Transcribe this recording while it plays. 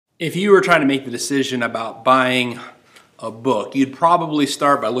If you were trying to make the decision about buying a book, you'd probably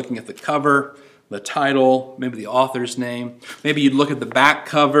start by looking at the cover, the title, maybe the author's name. Maybe you'd look at the back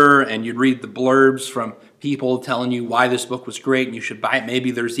cover and you'd read the blurbs from people telling you why this book was great and you should buy it. Maybe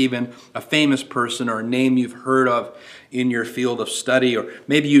there's even a famous person or a name you've heard of in your field of study. Or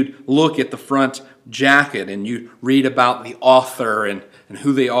maybe you'd look at the front jacket and you read about the author and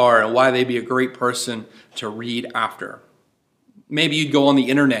who they are and why they'd be a great person to read after. Maybe you'd go on the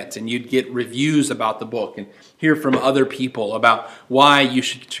internet and you'd get reviews about the book and hear from other people about why you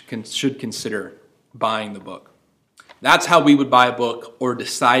should consider buying the book. That's how we would buy a book or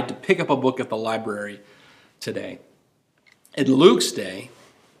decide to pick up a book at the library today. In Luke's day,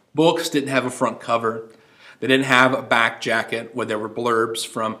 books didn't have a front cover. They didn't have a back jacket where there were blurbs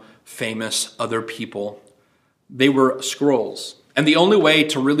from famous other people. They were scrolls. And the only way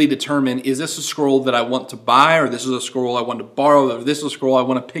to really determine, is this a scroll that I want to buy, or this is a scroll I want to borrow, or this is a scroll I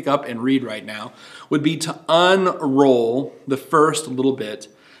want to pick up and read right now, would be to unroll the first little bit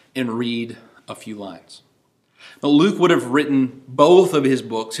and read a few lines. Now, Luke would have written both of his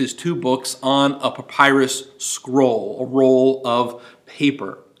books, his two books, on a papyrus scroll, a roll of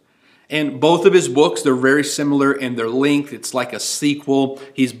paper. And both of his books, they're very similar in their length. It's like a sequel.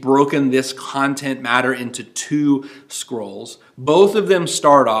 He's broken this content matter into two scrolls. Both of them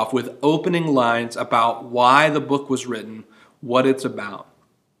start off with opening lines about why the book was written, what it's about.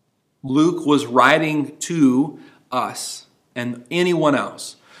 Luke was writing to us and anyone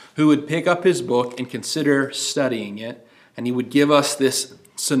else who would pick up his book and consider studying it, and he would give us this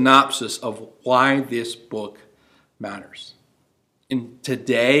synopsis of why this book matters. And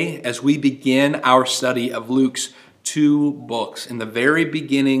today, as we begin our study of Luke's two books, in the very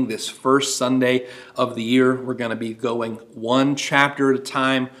beginning, this first Sunday of the year, we're going to be going one chapter at a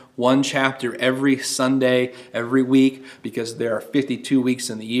time, one chapter every Sunday, every week, because there are 52 weeks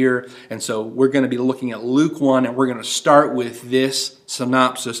in the year. And so we're going to be looking at Luke 1, and we're going to start with this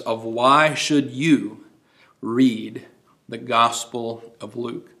synopsis of why should you read the Gospel of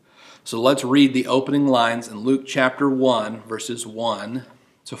Luke. So let's read the opening lines in Luke chapter 1, verses 1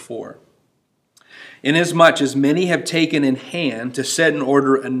 to 4. Inasmuch as many have taken in hand to set in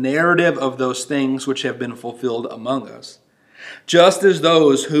order a narrative of those things which have been fulfilled among us, just as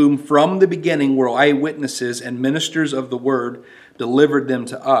those whom from the beginning were eyewitnesses and ministers of the word delivered them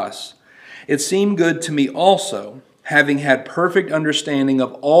to us, it seemed good to me also, having had perfect understanding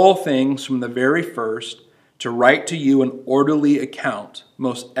of all things from the very first, to write to you an orderly account,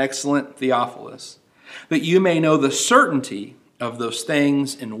 most excellent Theophilus, that you may know the certainty of those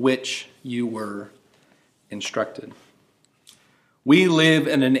things in which you were instructed. We live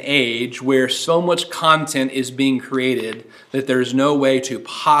in an age where so much content is being created that there's no way to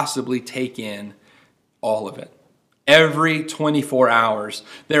possibly take in all of it. Every 24 hours,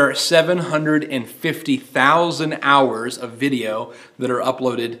 there are 750,000 hours of video that are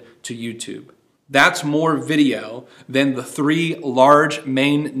uploaded to YouTube. That's more video than the three large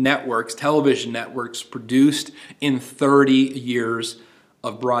main networks, television networks, produced in 30 years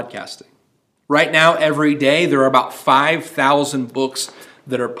of broadcasting. Right now, every day, there are about 5,000 books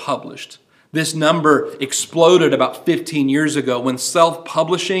that are published. This number exploded about 15 years ago when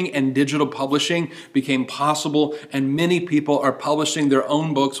self-publishing and digital publishing became possible, and many people are publishing their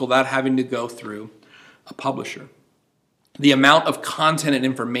own books without having to go through a publisher. The amount of content and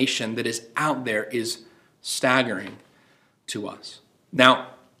information that is out there is staggering to us. Now,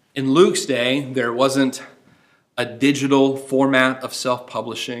 in Luke's day, there wasn't a digital format of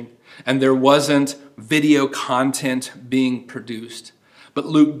self-publishing, and there wasn't video content being produced. But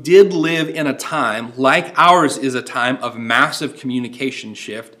Luke did live in a time, like ours is a time of massive communication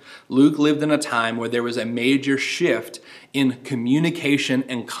shift. Luke lived in a time where there was a major shift in communication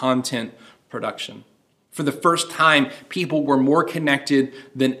and content production. For the first time, people were more connected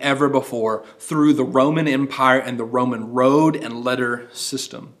than ever before through the Roman Empire and the Roman road and letter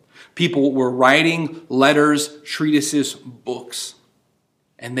system. People were writing letters, treatises, books,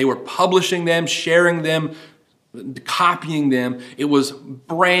 and they were publishing them, sharing them, copying them. It was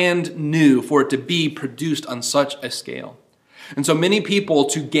brand new for it to be produced on such a scale. And so many people,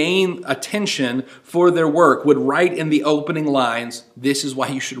 to gain attention for their work, would write in the opening lines, "This is why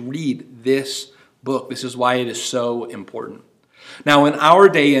you should read this book. This is why it is so important." Now, in our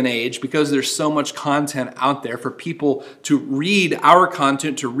day and age, because there's so much content out there for people to read our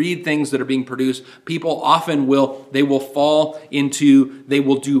content, to read things that are being produced, people often will do what's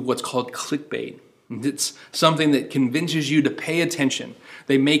called clickbait. It's something that convinces you to pay attention.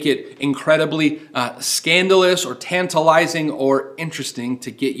 They make it incredibly scandalous or tantalizing or interesting to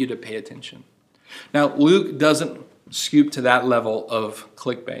get you to pay attention. Now, Luke doesn't scoop to that level of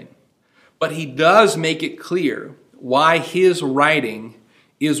clickbait. But he does make it clear why his writing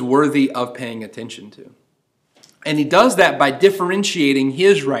is worthy of paying attention to. And he does that by differentiating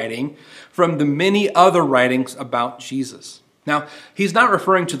his writing from the many other writings about Jesus. Now, he's not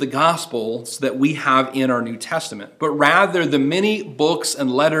referring to the Gospels that we have in our New Testament, but rather the many books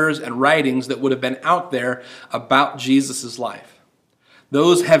and letters and writings that would have been out there about Jesus' life.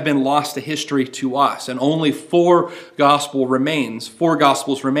 Those have been lost to history to us, and only four gospels remain.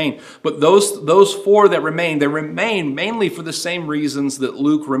 But those four that remain, they remain mainly for the same reasons that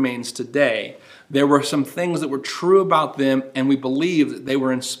Luke remains today. There were some things that were true about them, and we believe that they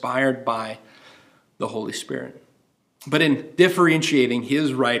were inspired by the Holy Spirit. But in differentiating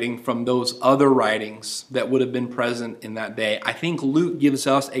his writing from those other writings that would have been present in that day, I think Luke gives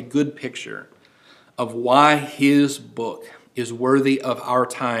us a good picture of why his book is worthy of our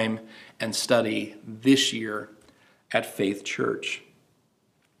time and study this year at Faith Church.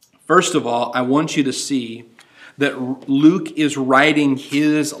 First of all, I want you to see that Luke is writing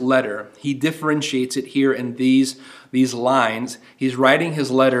his letter. He differentiates it here in these lines. He's writing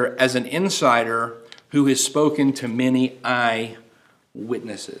his letter as an insider who has spoken to many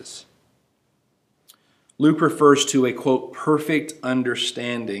eyewitnesses. Luke refers to a, quote, perfect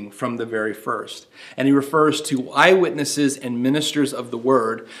understanding from the very first. And he refers to eyewitnesses and ministers of the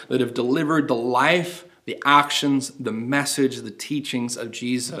word that have delivered the life, the actions, the message, the teachings of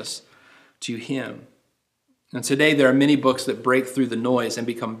Jesus to him. And today there are many books that break through the noise and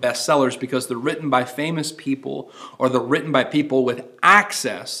become bestsellers because they're written by famous people or they're written by people with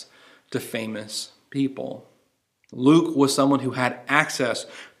access to famous people. Luke was someone who had access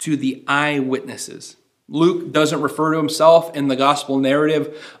to the eyewitnesses. Luke doesn't refer to himself in the gospel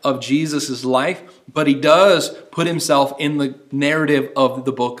narrative of Jesus' life, but he does put himself in the narrative of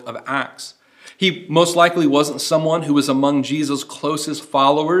the book of Acts. He most likely wasn't someone who was among Jesus' closest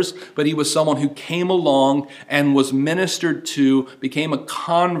followers, but he was someone who came along and was ministered to, became a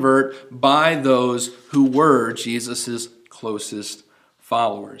convert by those who were Jesus' closest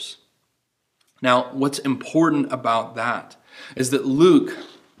followers. Now, what's important about that is that Luke,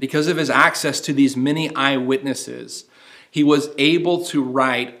 because of his access to these many eyewitnesses, he was able to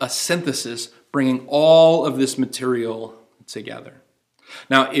write a synthesis bringing all of this material together.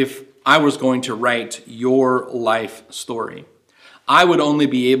 Now, if I was going to write your life story, I would only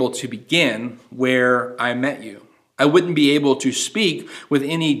be able to begin where I met you. I wouldn't be able to speak with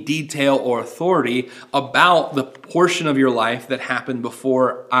any detail or authority about the portion of your life that happened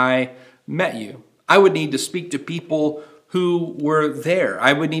before I met you. I would need to speak to people who were there.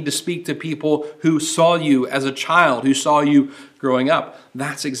 I would need to speak to people who saw you as a child, who saw you growing up.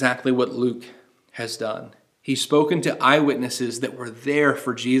 That's exactly what Luke has done. He's spoken to eyewitnesses that were there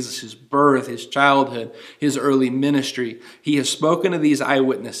for Jesus' birth, his childhood, his early ministry. He has spoken to these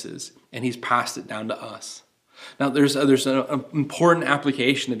eyewitnesses, and he's passed it down to us. Now, there's an important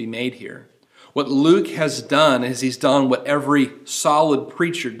application to be made here. What Luke has done is he's done what every solid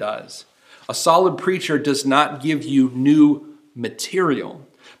preacher does. A solid preacher does not give you new material,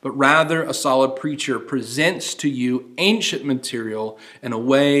 but rather a solid preacher presents to you ancient material in a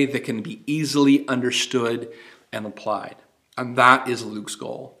way that can be easily understood and applied. And that is Luke's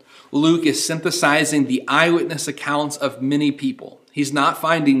goal. Luke is synthesizing the eyewitness accounts of many people. He's not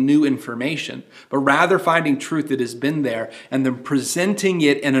finding new information, but rather finding truth that has been there and then presenting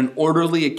it in an orderly